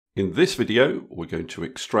In this video, we're going to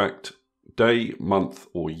extract day, month,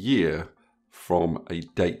 or year from a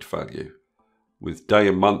date value. With day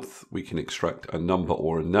and month, we can extract a number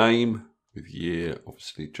or a name. With year,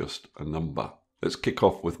 obviously just a number. Let's kick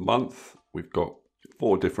off with month. We've got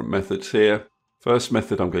 4 different methods here. First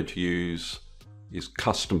method I'm going to use is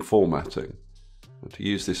custom formatting. And to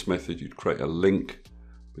use this method, you'd create a link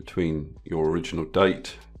between your original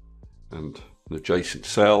date and an adjacent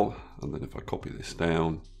cell. And then if I copy this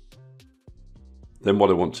down, then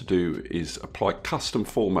what I want to do is apply custom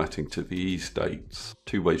formatting to these dates.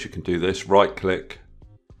 2 ways you can do this: right click,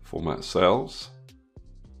 format cells,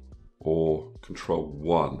 or Control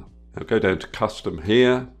 1. Now go down to custom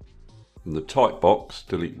here. In the type box,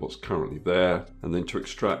 delete what's currently there. And then to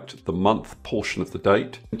extract the month portion of the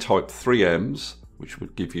date, type 3 M's, which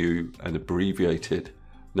would give you an abbreviated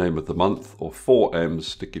name of the month, or 4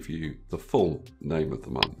 M's to give you the full name of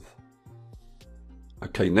the month.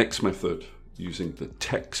 Okay, next method, using the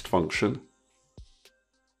text function.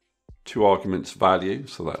 2 arguments value,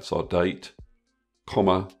 so that's our date,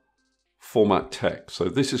 comma, format text. So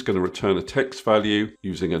this is going to return a text value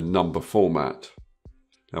using a number format.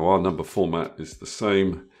 Now our number format is the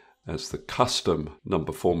same as the custom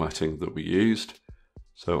number formatting that we used.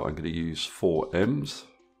 So I'm going to use 4 M's.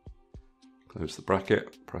 Close the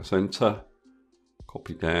bracket, press enter,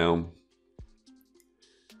 copy down.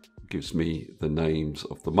 Gives me the names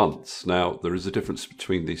of the months. Now there is a difference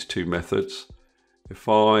between these 2 methods. If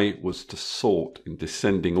I was to sort in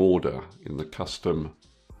descending order in the custom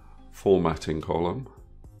formatting column,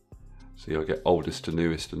 see, I get oldest to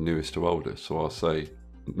newest and newest to oldest. So I'll say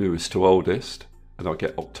newest to oldest, and I'll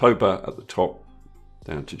get October at the top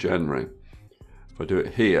down to January. If I do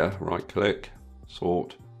it here, right click,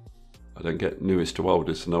 sort, I don't get newest to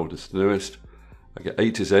oldest and oldest to newest. I get A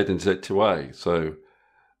to Z and Z to A. So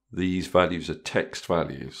these values are text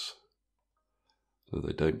values, so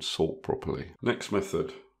they don't sort properly. Next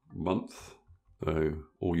method, month. So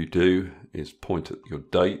all you do is point at your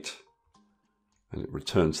date and it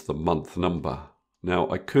returns the month number. Now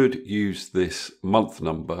I could use this month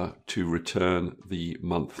number to return the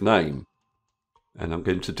month name, and I'm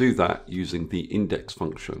going to do that using the index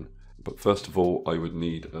function. But first of all, I would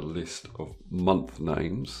need a list of month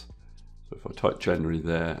names. So if I type January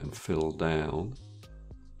there and fill down,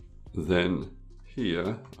 then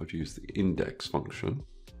here I'd use the index function.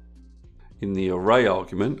 In the array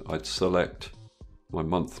argument, I'd select my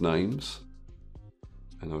month names,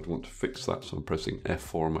 and I'd want to fix that, so I'm pressing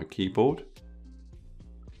F4 on my keyboard,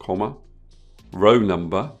 comma. Row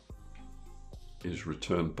number is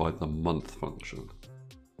returned by the month function.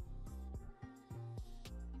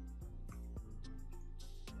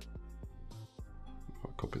 If I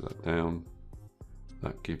copy that down,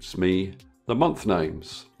 that gives me the month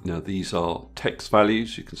names. Now these are text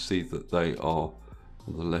values. You can see that they are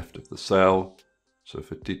on the left of the cell. So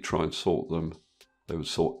if I did try and sort them, they would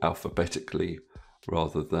sort alphabetically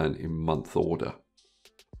rather than in month order.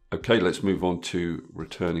 Okay, let's move on to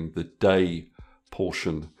returning the day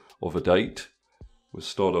portion of a date. We'll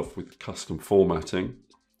start off with custom formatting.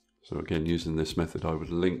 So again, using this method, I would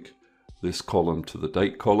link this column to the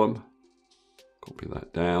date column, copy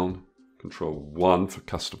that down. Control 1 for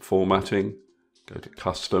custom formatting, go to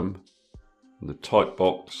custom, in the type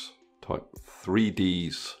box, type 3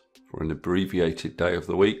 Ds for an abbreviated day of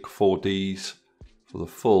the week, 4 Ds for the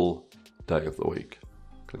full day of the week.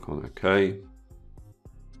 Click on OK.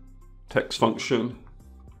 Text function,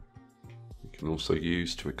 you can also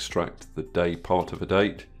use to extract the day part of a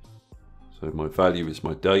date. So my value is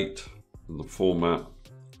my date, and the format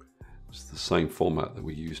is the same format that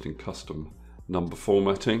we used in custom number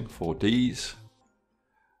formatting, 4 Ds,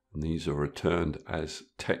 and these are returned as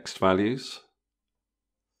text values.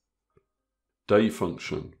 Day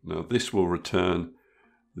function. Now this will return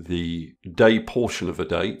the day portion of a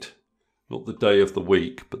date, not the day of the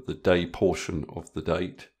week, but the day portion of the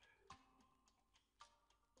date.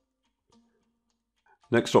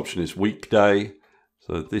 Next option is weekday.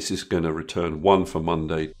 So this is going to return 1 for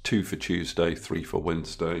Monday, 2 for Tuesday, 3 for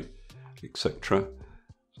Wednesday, etc.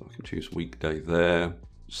 So I can choose weekday there.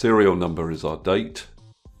 Serial number is our date.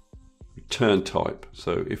 Return type.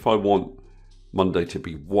 So if I want Monday to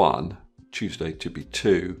be 1, Tuesday to be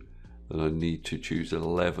 2, then I need to choose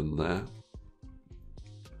 11 there.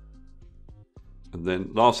 And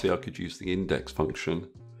then lastly, I could use the index function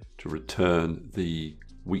to return the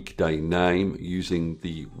weekday name using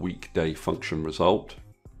the weekday function result.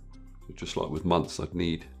 So just like with months, I'd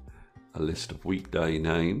need a list of weekday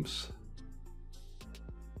names.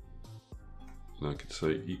 And I could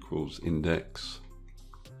say equals index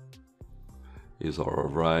is our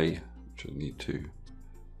array, which I need to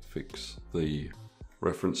fix the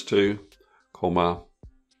reference to, comma,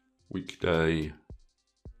 weekday,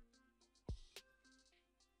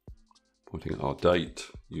 putting our date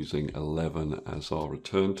using 11 as our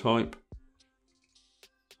return type,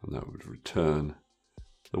 and that would return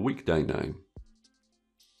the weekday name.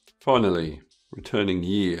 Finally, returning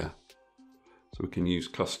year. So we can use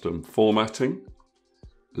custom formatting,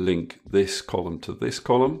 link this column to this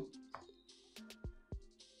column,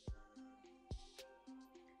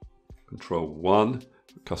 Control 1,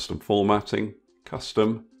 custom formatting,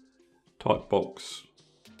 custom, type box,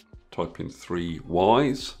 type in 3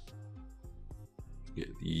 Ys,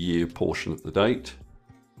 get the year portion of the date.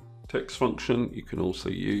 Text function you can also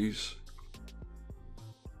use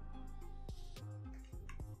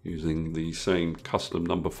using the same custom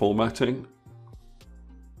number formatting,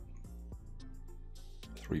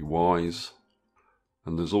 3 Ys,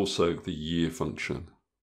 and there's also the year function.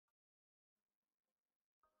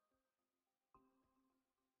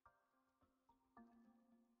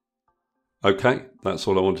 Okay, that's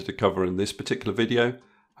all I wanted to cover in this particular video.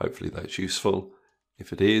 Hopefully that's useful.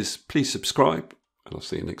 If it is, please subscribe, and I'll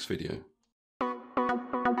see you next video.